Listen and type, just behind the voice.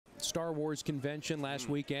Star Wars convention last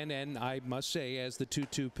weekend, and I must say, as the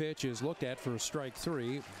 2-2 pitch is looked at for strike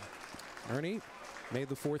 3, Ernie, may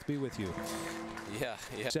the 4th be with you. Yeah.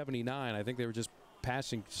 79, I think they were just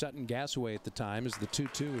passing Sutton Gasaway at the time as the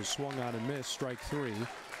 2-2 is swung on and missed, strike 3.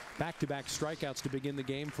 Back-to-back strikeouts to begin the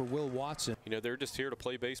game for Will Watson. You know, they're just here to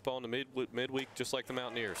play baseball in the midweek, just like the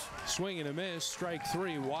Mountaineers. Swing and a miss, strike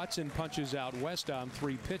 3. Watson punches out West on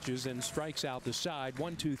 3 pitches and strikes out the side.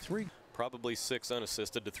 1-2-3. Probably 6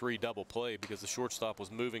 unassisted to 3 double play because the shortstop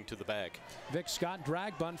was moving to the bag. Vic Scott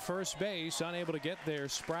drag bunt first base, unable to get there.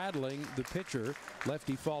 Spradling, the pitcher,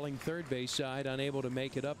 lefty falling third base side, unable to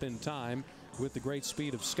make it up in time with the great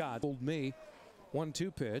speed of Scott. Told me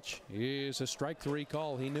 1-2 pitch is a strike 3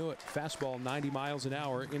 call. He knew it. Fastball 90 miles an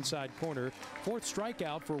hour inside corner. 4th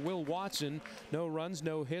strikeout for Will Watson. No runs,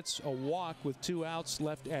 no hits, a walk with 2 outs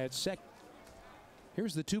left at second.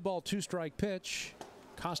 Here's the 2-ball 2-strike pitch.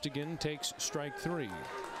 Costigan takes strike 3.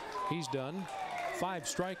 He's done. 5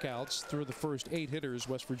 strikeouts through the first 8 hitters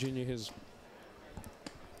West Virginia has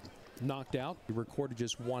knocked out. He recorded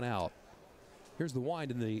just 1 out. Here's the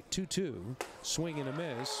wind in the 2-2. Swing and a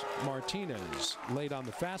miss. Martinez laid on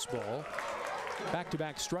the fastball.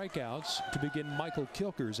 Back-to-back strikeouts to begin Michael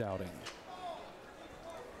Kilker's outing.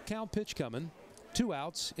 Count pitch coming. 2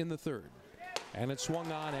 outs in the 3rd. And it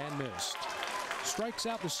swung on and missed. Strikes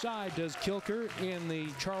out the side does Kilker in the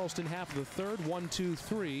Charleston half of the 3rd.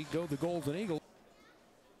 1-2-3 go the Golden Eagles.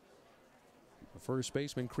 The first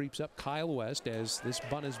baseman creeps up, Kyle West, as this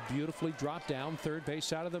bunt is beautifully dropped down third base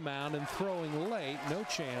side of the mound and throwing late. No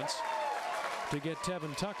chance to get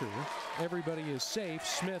Tevin Tucker. Everybody is safe.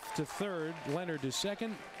 Smith to 3rd, Leonard to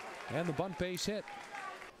 2nd, and the bunt base hit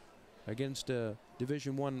against a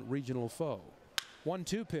Division I regional foe.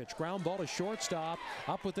 1-2 pitch, ground ball to shortstop.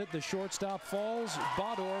 Up with it, the shortstop falls.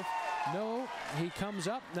 Bodorf, no, he comes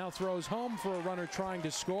up, now throws home for a runner trying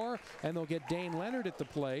to score, and they'll get Dane Leonard at the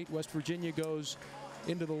plate. West Virginia goes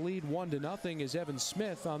into the lead 1-0 as Evan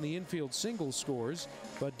Smith on the infield single scores,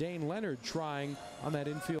 but Dane Leonard trying on that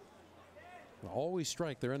infield. Always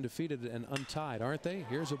strike. They're undefeated and untied, aren't they?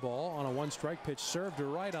 Here's a ball on a 1-strike pitch, served to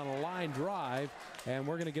right on a line drive, and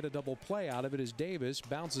we're going to get a double play out of it as Davis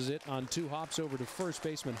bounces it on 2 hops over to first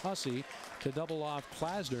baseman Hussey to double off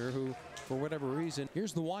Klasner, who, for whatever reason,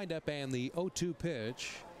 here's the windup and the 0-2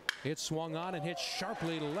 pitch. It's swung on and hit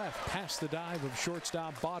sharply to left, past the dive of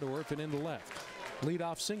shortstop Bodorf and into left.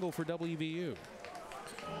 Leadoff single for WVU.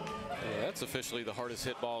 Yeah, that's officially the hardest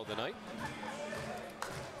hit ball of the night.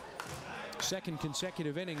 Second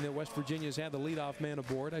consecutive inning that West Virginia's had the leadoff man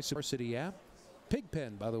aboard. I saw Varsity app.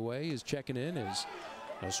 Pigpen, by the way, is checking in as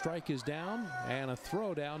a strike is down and a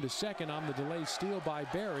throw down to second on the delayed steal by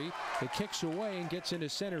Berry. It kicks away and gets into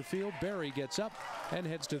center field. Berry gets up and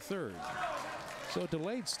heads to 3rd. So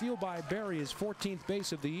delayed steal by Berry is 14th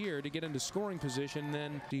base of the year to get into scoring position.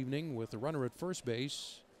 Then evening with the runner at first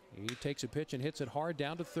base. He takes a pitch and hits it hard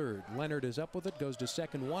down to 3rd. Leonard is up with it, goes to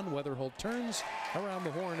 2nd 1. Weatherholt turns around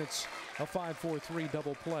the horn. It's a 5-4-3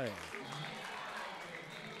 double play.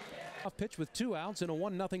 Off pitch with 2 outs and a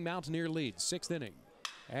 1-0 Mountaineer lead. 6th inning.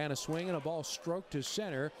 And a swing and a ball stroked to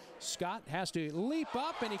center. Scott has to leap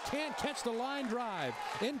up and he can't catch the line drive.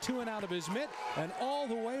 Into and out of his mitt and all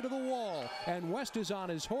the way to the wall. And West is on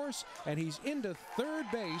his horse and he's into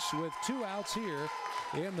 3rd base with 2 outs here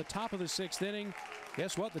in the top of the 6th inning.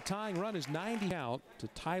 Guess what? The tying run is 90 out to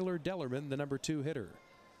Tyler Dellerman, the number 2 hitter.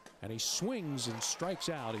 And he swings and strikes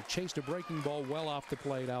out. He chased a breaking ball well off the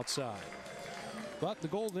plate outside. But the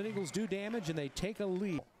Golden Eagles do damage and they take a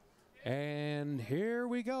lead. And here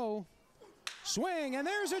we go. Swing, and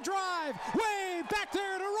there's a drive. Way back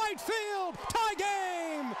there to right field. Tie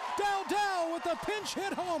game. Dell with the pinch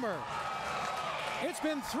hit homer. It's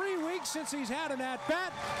been 3 weeks since he's had an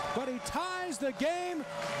at-bat, but he ties the game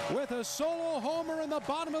with a solo homer in the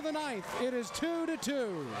bottom of the 9th. It is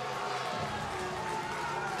 2-2.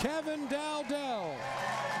 Kevin Dowdell,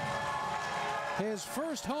 his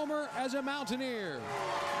first homer as a Mountaineer.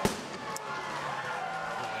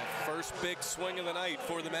 First big swing of the night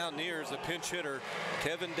for the Mountaineers. A pinch hitter,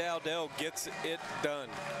 Kevin Dowdell, gets it done.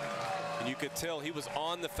 And you could tell he was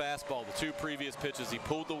on the fastball the 2 previous pitches. He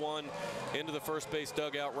pulled the one into the first base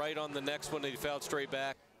dugout. Right on the next one, he fouled straight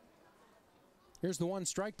back. Here's the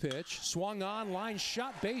 1-strike pitch. Swung on, line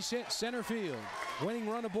shot, base hit, center field. Winning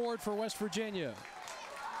run aboard for West Virginia.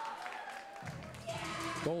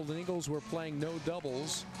 Golden Eagles were playing no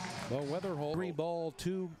doubles. The Weatherholt 3-ball,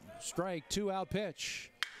 2-strike, 2-out pitch.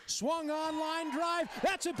 Swung on, line drive.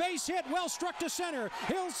 That's a base hit. Well struck to center.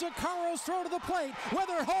 Here's Siccaro's throw to the plate.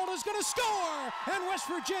 Weatherholt is going to score, and West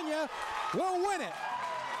Virginia will win it.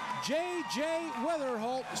 J.J.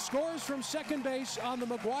 Weatherholt scores from second base on the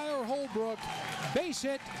McGuire-Holbrook base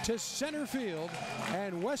hit to center field,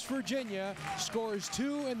 and West Virginia scores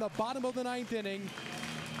 2 in the bottom of the 9th inning,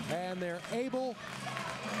 and they're able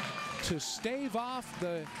to stave off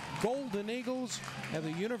the Golden Eagles at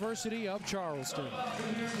the University of Charleston.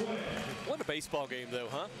 What a baseball game, though,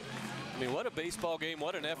 huh? I mean, what a baseball game.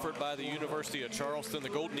 What an effort by the University of Charleston, the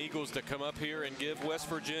Golden Eagles, to come up here and give West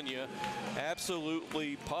Virginia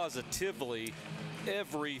absolutely, positively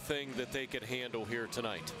everything that they could handle here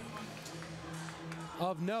tonight.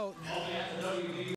 Of note,